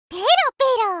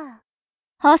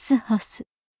ハスハス。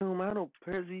I don't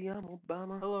Percy, I'm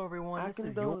Obama. Hello everyone, I this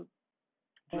is condone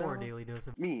your drama. Daily Dose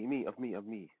of Me.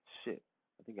 Shit.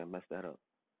 I think I messed that up.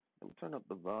 Let me turn up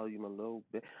the volume a little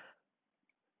bit.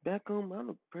 Back home, I'm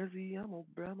a Percy, I'm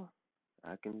Obama.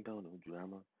 I condone no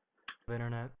drama.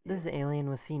 Internet. This alien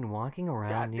was seen walking around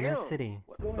God New York damn! City.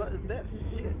 What the fuck is that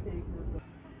shit?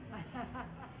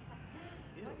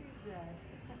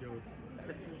 That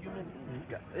is human.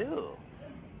 Ew.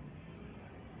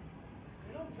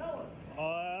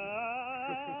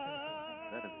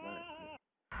 That is not.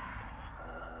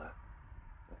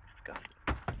 That's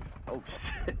disgusting. Oh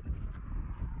shit.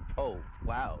 Oh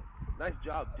wow. Nice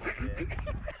job, dickhead.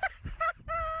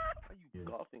 Why are you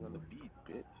golfing on the beat,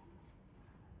 bitch?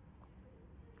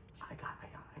 I got you.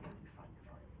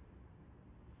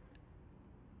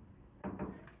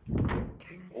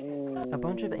 Oh. A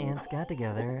bunch of ants got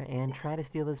together and tried to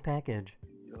steal this package.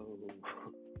 Yo.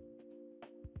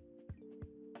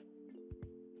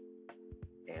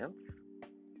 Ants?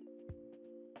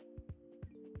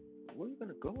 Where are you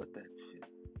gonna go with that shit?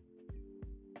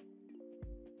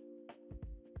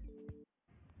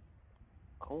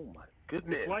 Oh my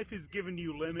goodness. If life is giving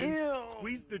you lemons, Ew.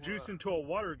 squeeze the juice into a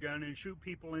water gun and shoot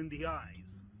people in the eyes.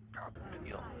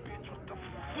 Yo, bitch, what the fuck?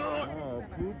 Oh,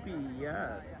 poopy,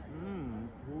 yes.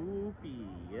 Poopy,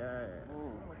 yes.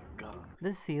 Oh my god.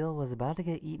 This seal was about to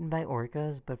get eaten by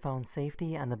orcas, but found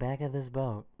safety on the back of this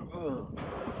boat. Ugh.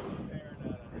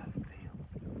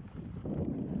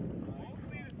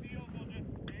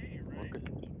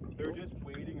 They're just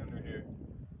waiting under here.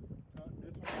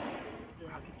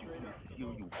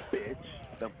 You bitch.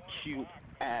 Them cute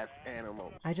ass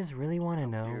animals. I just really want to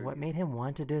know what made him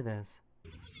want to do this.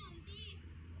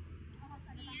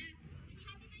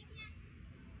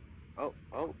 Oh.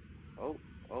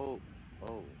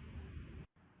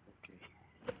 Okay.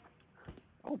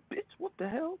 Oh, bitch, what the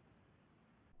hell?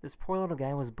 This poor little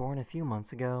guy was born a few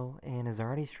months ago and is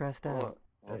already stressed out.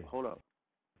 Hold up.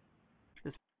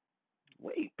 This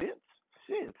Wait, bitch.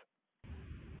 Shit.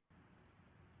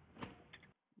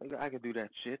 Nigga, I can do that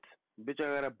shit. Bitch,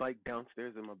 I got a bike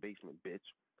downstairs in my basement,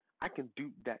 bitch. I can do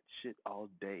that shit all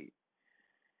day.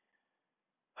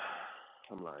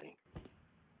 I'm lying.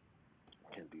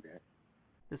 I can't do that.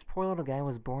 This poor little guy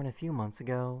was born a few months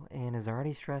ago and is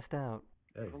already stressed out.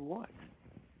 Hey, From what?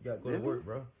 you gotta go to work,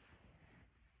 bro.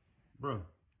 Bro.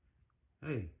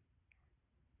 Hey,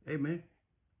 man.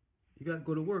 You gotta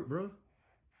go to work, bro.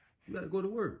 You gotta go to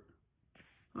work.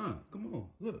 Huh? Come on,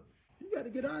 look. You gotta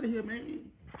get out of here, man.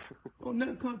 Don't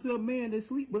nothing come to a man that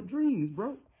sleep but dreams,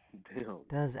 bro. Damn.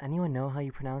 Does anyone know how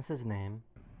you pronounce his name?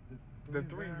 The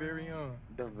three variant.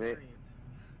 The third.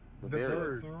 The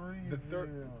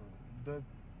third.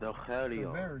 The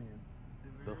Helion.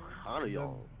 The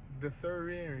Helion. The third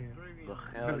variant. The The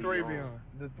Helion. Travion.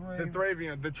 The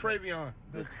Travion. The Travion.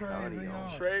 The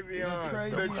Travion. Travion.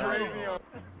 The Travion.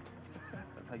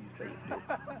 That's how you say it, bitch.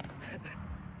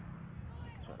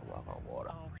 Trying to walk on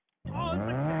water.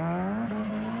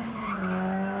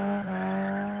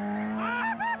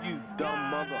 You dumb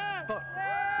motherfucker.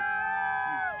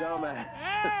 You dumbass.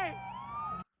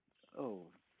 Oh,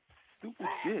 stupid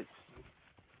bitch.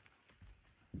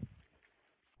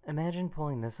 Imagine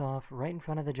pulling this off right in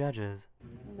front of the judges.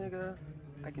 Nigga,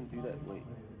 I can do that. Wait.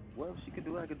 What else she could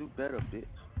do? I could do better, bitch.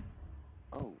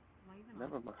 Oh,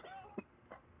 never mind.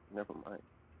 Never mind.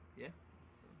 Yeah?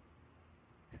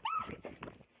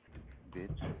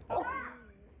 Bitch.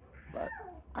 But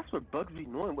I swear bugs be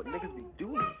knowing what niggas be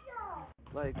doing.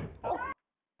 Like,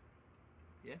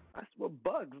 Yeah? I swear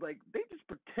bugs, like, they just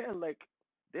pretend like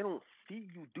they don't see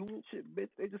you doing shit, bitch.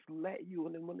 They just let you,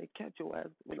 and then when they catch your ass,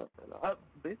 up,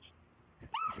 bitch.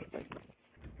 Like,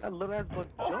 that little ass bug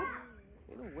jump?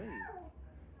 Ain't no way.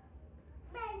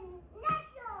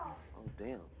 Oh,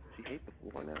 damn. She hates the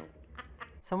floor now.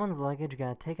 Someone's luggage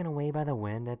got taken away by the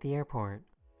wind at the airport.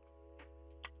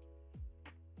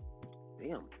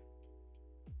 Damn.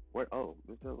 Where? Oh,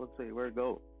 let's say where it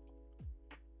go.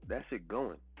 That shit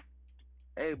going.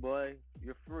 Hey, boy,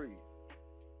 you're free.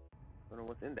 I don't know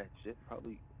what's in that shit.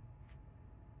 Probably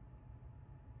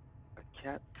a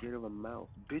cat scared of a mouse.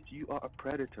 Bitch, you are a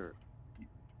predator.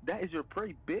 That is your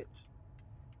prey, bitch.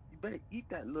 You better eat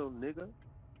that little nigga.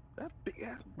 That big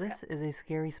ass rat. This is a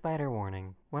scary spider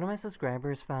warning. One of my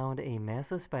subscribers found a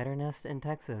massive spider nest in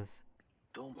Texas.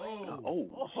 Oh my god. Oh,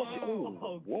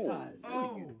 whoa. God.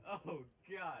 Oh,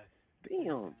 God.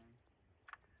 damn.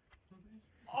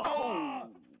 Oh.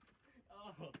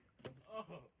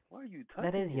 Why are you touching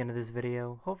That is the it? end of this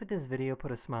video. Hopefully this video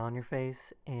put a smile on your face,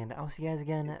 and I'll see you guys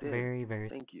again very, very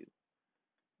soon. Thank you.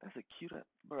 That's a cute,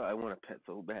 bro. I want a pet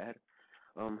so bad.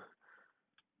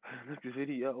 the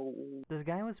video. This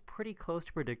guy was pretty close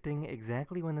to predicting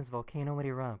exactly when this volcano would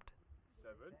erupt.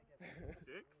 7, 6,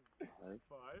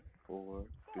 5, 4,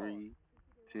 3,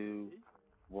 2,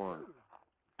 1.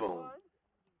 Boom.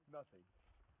 nothing.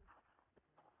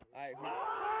 Alright,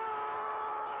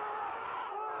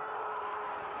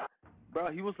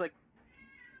 Bro, he was like,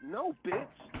 no, bitch.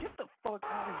 Get the fuck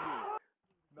out of here.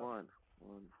 One, 2,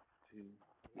 3.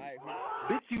 alright,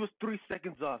 Bitch, he was 3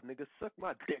 seconds off, nigga. Suck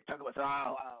my dick. Talk about,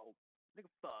 ow. Nigga,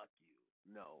 fuck you.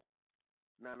 No.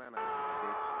 Nah, bitch.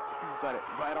 You got it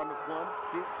right on the one,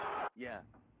 bitch. Yeah.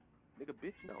 Nigga,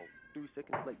 bitch, no. 3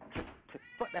 seconds late.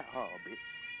 Fuck that hard, bitch.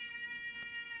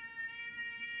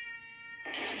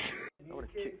 I would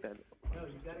have kicked that. No,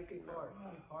 you gotta kick hard.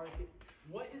 Hard kick.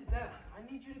 What is that? I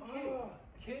need you to kick.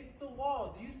 Kick the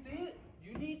wall. Do you see it?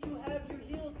 You need to have your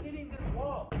heels hitting this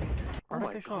wall.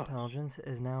 Artificial intelligence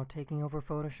is now taking over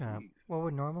Photoshop. What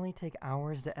would normally take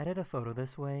hours to edit a photo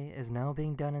this way is now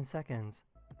being done in seconds.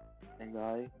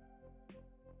 AI?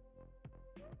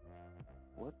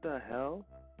 What the hell?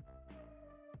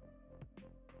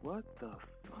 What the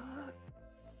fuck?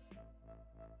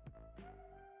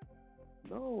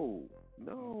 No.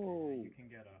 You can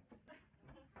get a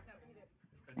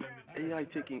AI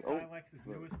taking over. Alex's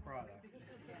newest product.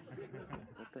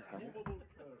 What the hell?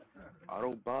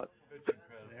 Autobot?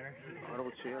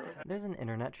 Auto chair? There's an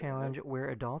internet challenge where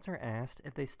adults are asked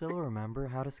if they still remember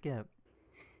how to skip.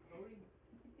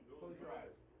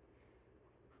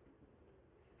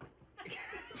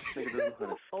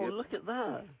 Oh, look at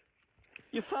that.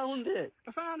 You found it.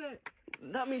 I found it.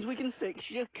 That means we can fix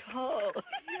your car.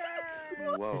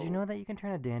 Whoa. Did you know that you can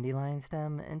turn a dandelion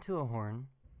stem into a horn?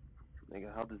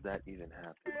 Nigga, how does that even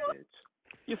happen, bitch?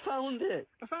 You found it.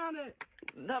 I found it.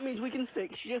 That means we can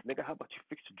fix your Nigga, how about you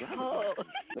fix your damn car.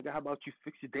 Nigga, how about you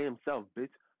fix your damn self,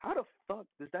 bitch? How the fuck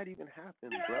does that even happen,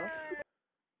 bro?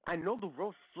 I know the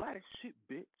road's flat as shit,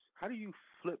 bitch. How do you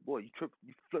flip, boy? You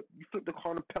flip the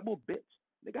car on a pebble, bitch.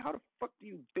 Nigga, how the fuck do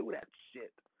you do that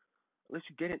shit? Unless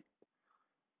you get it.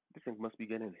 This thing must be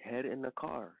getting head in the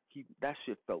car. That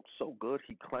shit felt so good.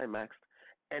 He climaxed,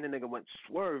 and the nigga went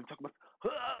swerve, talking about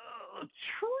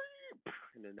trip,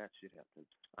 and then that shit happened.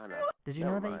 I know. Did you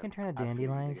know that you can turn a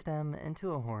dandelion stem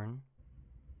into a horn?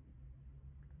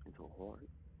 Into a horn?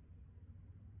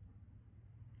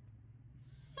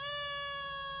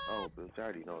 Oh, bitch, I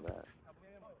already know that.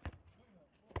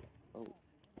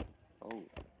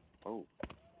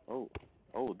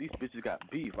 Oh, these bitches got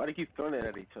beef. Why do they keep throwing it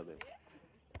at each other?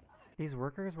 These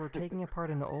workers were taking apart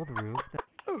an old roof.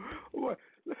 What?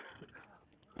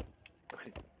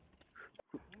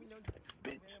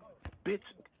 Bitch,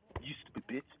 you stupid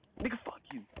bitch. Nigga, fuck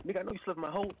you. Nigga, I know you slept in my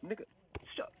hole. Nigga,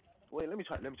 shut. Wait, let me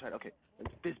try it. Okay,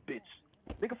 this bitch.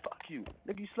 Nigga, fuck you.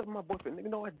 Nigga, you slept with my boyfriend. Nigga,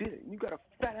 no, I didn't. You got a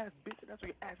fat ass bitch, and that's what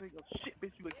your ass is. Shit,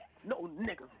 bitch. You like, no,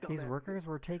 nigga. These workers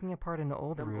were taking apart an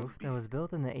old roof that was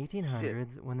built in the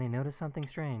 1800s when they noticed something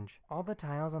strange. All the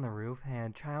tiles on the roof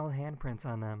had child handprints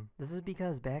on them. This is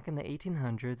because back in the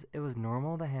 1800s, it was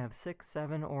normal to have 6,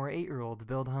 7, or 8-year-olds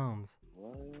build homes.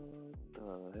 What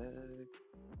the heck?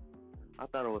 I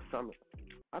thought it was something.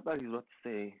 I thought he was about to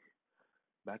say,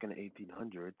 back in the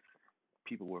 1800s,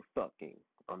 people were fucking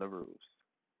on the roofs.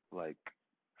 Like,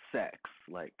 sex.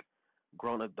 Like,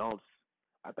 grown adults.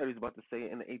 I thought he was about to say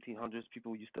in the 1800s,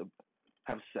 people used to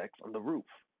have sex on the roof.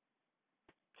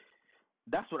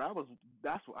 That's what I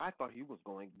thought he was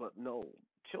going, but no.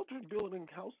 Children building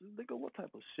houses, nigga, what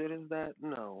type of shit is that?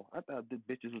 No. I thought the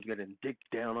bitches was getting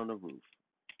dicked down on the roof.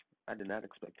 I did not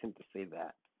expect him to say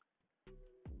that.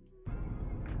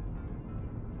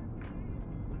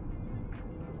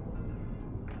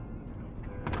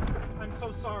 I'm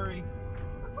so sorry.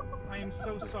 I am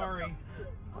so sorry.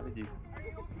 How did you?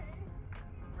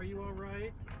 Are you all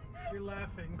right? You're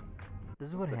laughing. This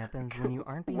is what happens when you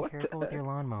aren't being careful with your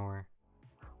lawnmower.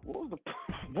 What was the?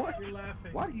 What? You're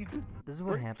laughing. Why do you do? This is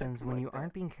what happens when you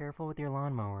aren't being careful with your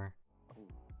lawnmower.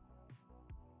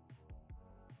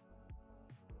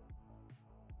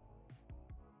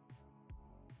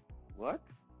 What?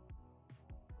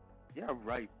 Yeah,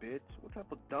 right, bitch. What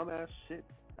type of dumbass shit?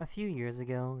 A few years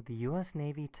ago, the U.S.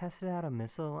 Navy tested out a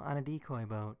missile on a decoy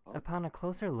boat. Oh. Upon a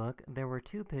closer look, there were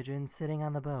 2 pigeons sitting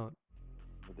on the boat.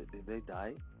 Did they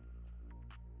die?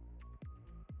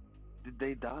 Did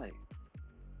they die?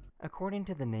 According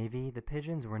to the Navy, the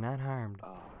pigeons were not harmed.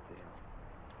 Oh, damn.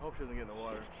 I hope she doesn't get in the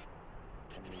water.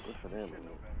 I mean, good for them.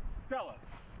 Stella!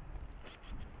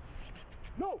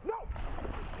 No!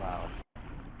 Wow.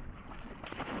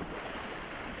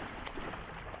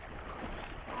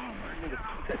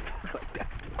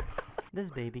 This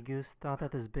baby goose thought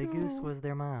that this big goose was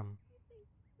their mom.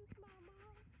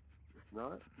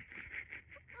 Not?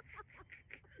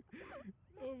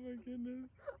 Oh my goodness.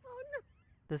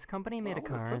 This company made a Well, I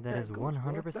car would've that took is that ghost,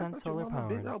 bro. If that's 100% not your solar mama,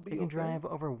 bitch, powered. I'll be It can okay. drive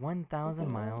over 1,000 What the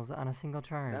miles on a single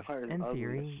charge. That car is In ugly as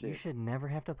theory, you shit. should never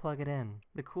have to plug it in.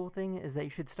 The cool thing is that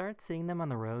you should start seeing them on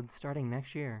the road starting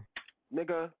next year.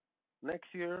 Nigga,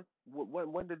 next year,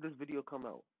 when did this video come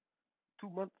out? 2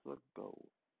 months ago.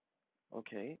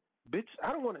 Okay. Bitch,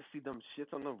 I don't want to see them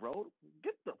shits on the road.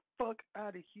 Get the fuck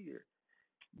out of here.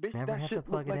 Bitch, Never that have to shit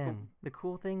plug look it like in. The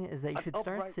cool thing is that you an should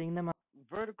start upright, seeing them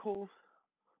vertical,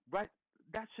 right?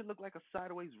 That shit look like a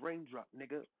sideways raindrop,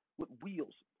 nigga, with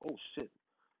wheels. Oh, shit.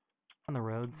 on the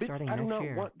road Bitch, starting I do next not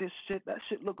year. want this shit. That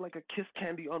shit look like a Kiss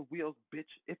Candy on wheels, bitch.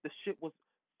 If the shit was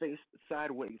faced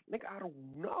sideways. Nigga, I don't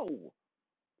know.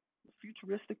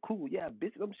 Futuristic, cool. Yeah,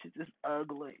 bitch, them shit is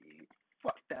ugly.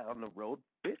 Fuck that on the road,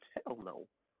 bitch. Hell no.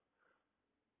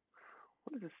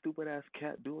 What is this stupid ass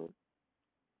cat doing?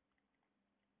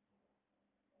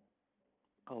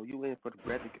 Oh, you in for the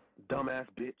graphic, dumbass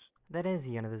bitch. That is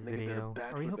the end of this Nigga did a video.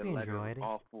 backflip We hope and you landed enjoyed. on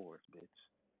all fours,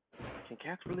 bitch. Can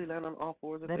cats really land on all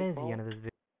fours if That they is fall? the end of this video.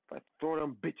 If I throw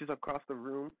them bitches across the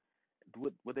room,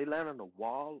 would they land on the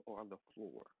wall or on the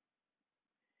floor?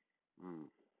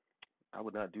 I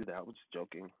would not do that. I was just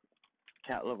joking.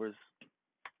 Cat lovers,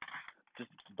 just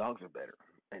dogs are better.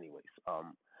 Anyways,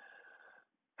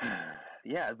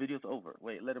 yeah, the video's over.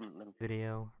 Wait, let him.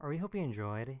 Video, or we hope you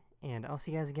enjoyed, and I'll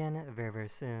see you guys again very,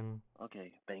 very soon.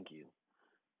 Okay, thank you.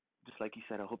 Just like you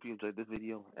said, I hope you enjoyed this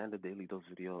video and the Daily Dose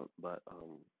video, but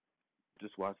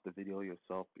just watch the video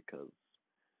yourself because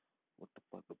what the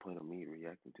fuck the point of me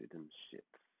reacting to them shits?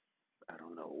 I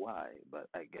don't know why, but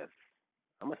I guess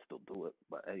I'm gonna still do it.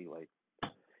 But anyway,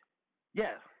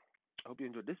 yeah, I hope you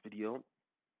enjoyed this video.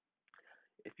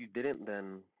 If you didn't,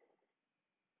 then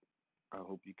I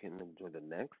hope you can enjoy the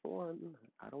next one.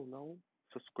 I don't know.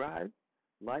 Subscribe,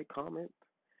 like, comment.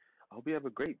 I hope you have a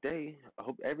great day. I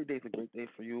hope every day is a great day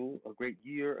for you. A great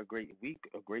year, a great week,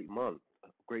 a great month, a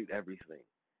great everything.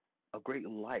 A great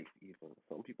life, even.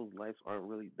 Some people's lives aren't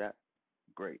really that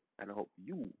great. And I hope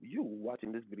you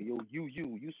watching this video,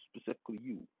 you specifically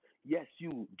you. Yes,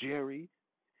 you, Jerry.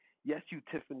 Yes, you,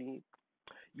 Tiffany.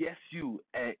 Yes, you,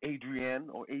 Adrienne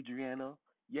or Adriana.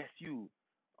 Yes, you,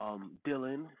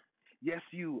 Dylan. Yes,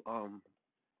 you,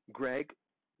 Greg.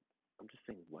 I'm just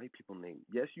saying white people name.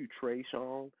 Yes, you, Trey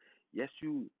Sean. Yes,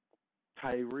 you,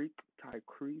 Tyreek,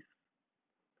 Tycrease.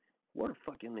 What a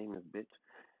fucking name is, bitch.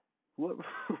 What?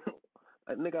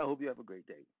 Nigga, I hope you have a great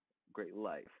day, great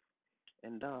life.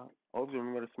 And always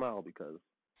remember to smile because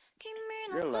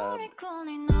you're loved.